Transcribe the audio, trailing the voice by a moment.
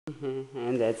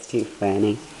That's too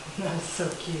funny. That's so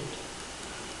cute.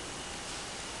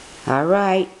 All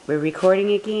right, we're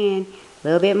recording again. A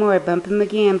little bit more. Bump him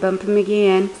again. Bump him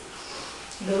again.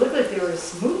 They looked like they were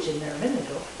smooching there a minute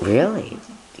ago. Really?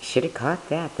 You should have caught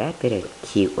that. That'd been a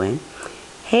cute one.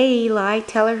 Hey, Eli,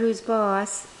 tell her who's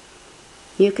boss.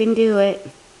 You can do it.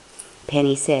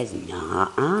 Penny says,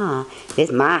 nah, this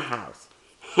is my house.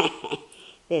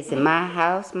 This is my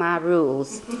house, my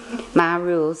rules. My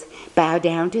rules. Bow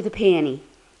down to the penny.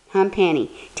 Penny.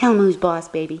 Tell him who's boss,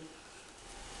 baby.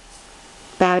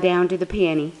 Bow down to the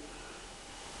penny.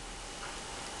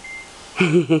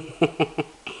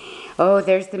 Oh,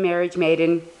 there's the marriage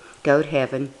maiden. Goat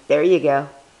heaven. There you go.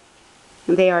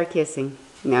 They are kissing.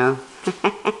 No.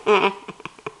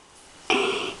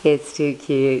 It's too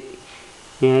cute.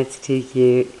 Yeah, it's too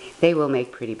cute. They will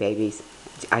make pretty babies.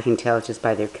 I can tell just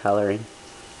by their coloring.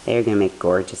 They're going to make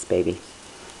gorgeous baby.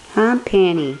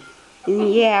 Penny?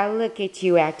 Yeah, look at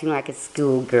you acting like a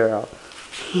schoolgirl.